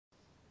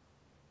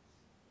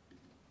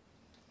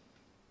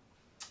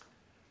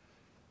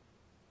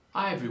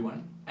Hi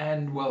everyone,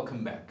 and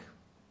welcome back.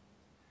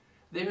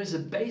 There is a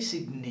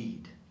basic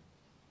need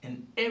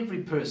in every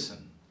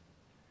person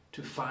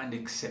to find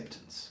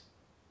acceptance.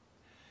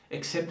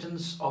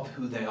 Acceptance of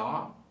who they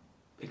are,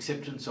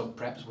 acceptance of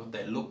perhaps what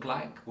they look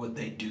like, what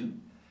they do,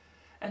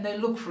 and they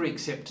look for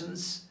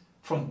acceptance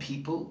from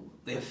people,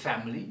 their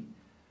family,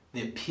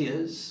 their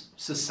peers,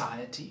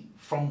 society,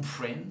 from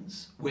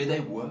friends, where they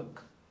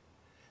work.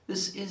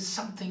 This is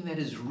something that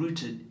is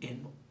rooted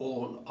in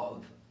all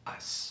of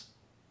us.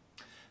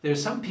 There are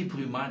some people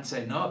who might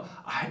say, no,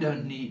 I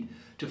don't need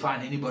to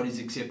find anybody's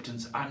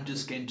acceptance. I'm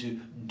just going to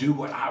do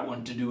what I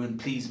want to do and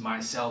please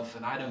myself,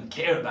 and I don't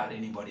care about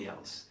anybody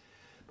else.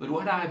 But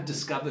what I've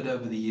discovered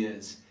over the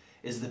years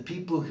is the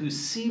people who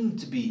seem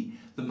to be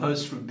the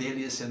most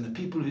rebellious and the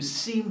people who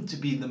seem to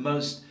be the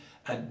most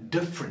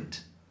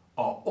different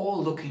are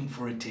all looking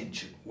for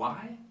attention.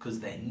 Why? Because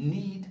they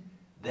need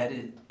that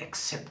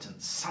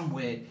acceptance,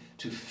 somewhere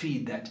to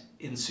feed that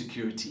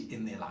insecurity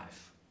in their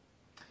life.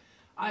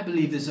 I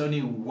believe there's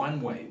only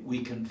one way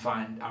we can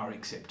find our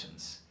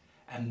acceptance,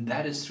 and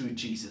that is through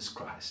Jesus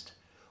Christ.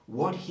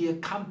 What he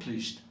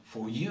accomplished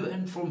for you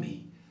and for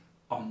me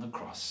on the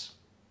cross.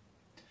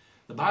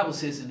 The Bible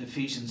says in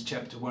Ephesians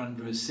chapter 1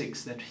 verse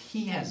 6 that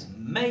he has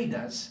made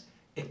us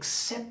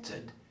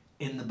accepted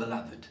in the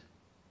beloved.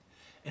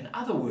 In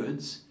other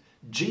words,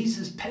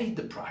 Jesus paid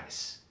the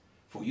price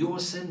for your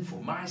sin,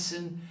 for my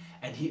sin,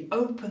 and he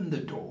opened the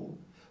door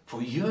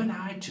for you and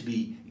I to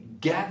be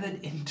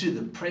gathered into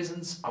the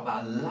presence of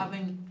our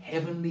loving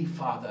Heavenly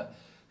Father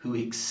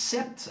who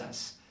accepts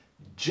us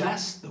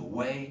just the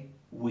way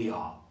we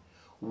are.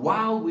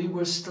 While we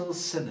were still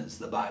sinners,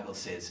 the Bible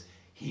says,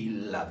 he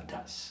loved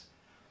us.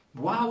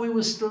 While we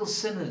were still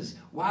sinners,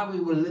 while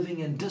we were living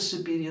in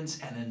disobedience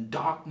and in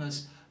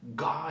darkness,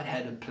 God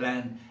had a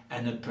plan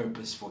and a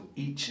purpose for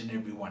each and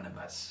every one of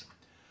us.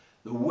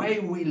 The way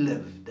we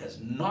live does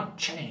not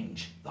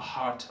change the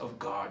heart of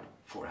God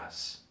for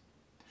us.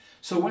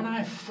 So when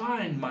I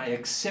find my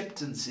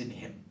acceptance in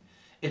him,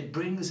 it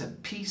brings a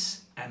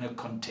peace and a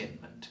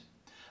contentment.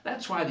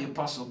 That's why the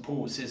Apostle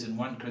Paul says in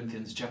 1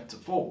 Corinthians chapter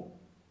 4,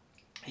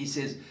 he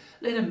says,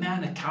 let a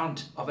man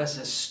account of us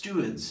as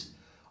stewards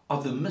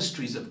of the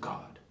mysteries of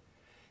God.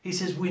 He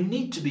says we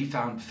need to be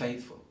found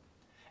faithful.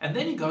 And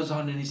then he goes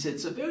on and he says,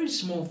 it's a very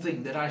small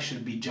thing that I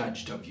should be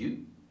judged of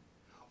you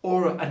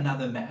or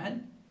another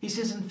man. He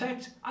says, in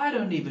fact, I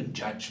don't even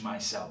judge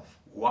myself.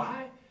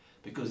 Why?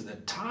 Because the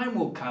time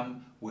will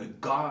come where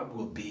God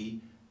will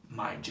be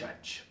my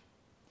judge.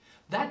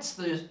 That's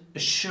the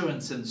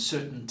assurance and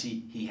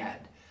certainty he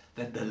had,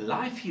 that the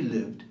life he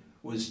lived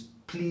was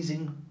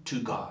pleasing to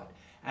God.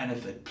 And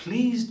if it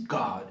pleased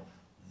God,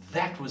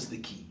 that was the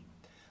key.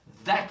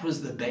 That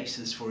was the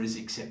basis for his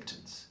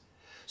acceptance.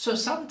 So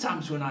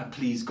sometimes when I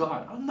please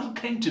God, I'm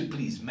not going to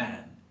please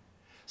man.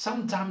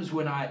 Sometimes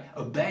when I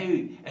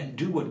obey and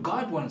do what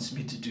God wants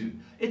me to do,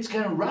 it's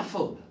going to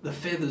ruffle the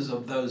feathers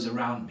of those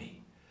around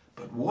me.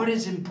 But what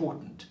is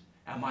important?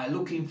 Am I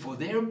looking for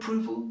their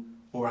approval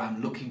or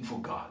I'm looking for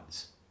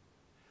God's?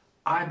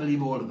 I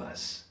believe all of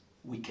us,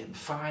 we can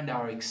find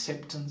our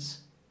acceptance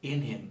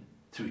in him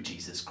through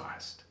Jesus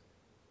Christ.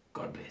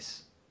 God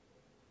bless.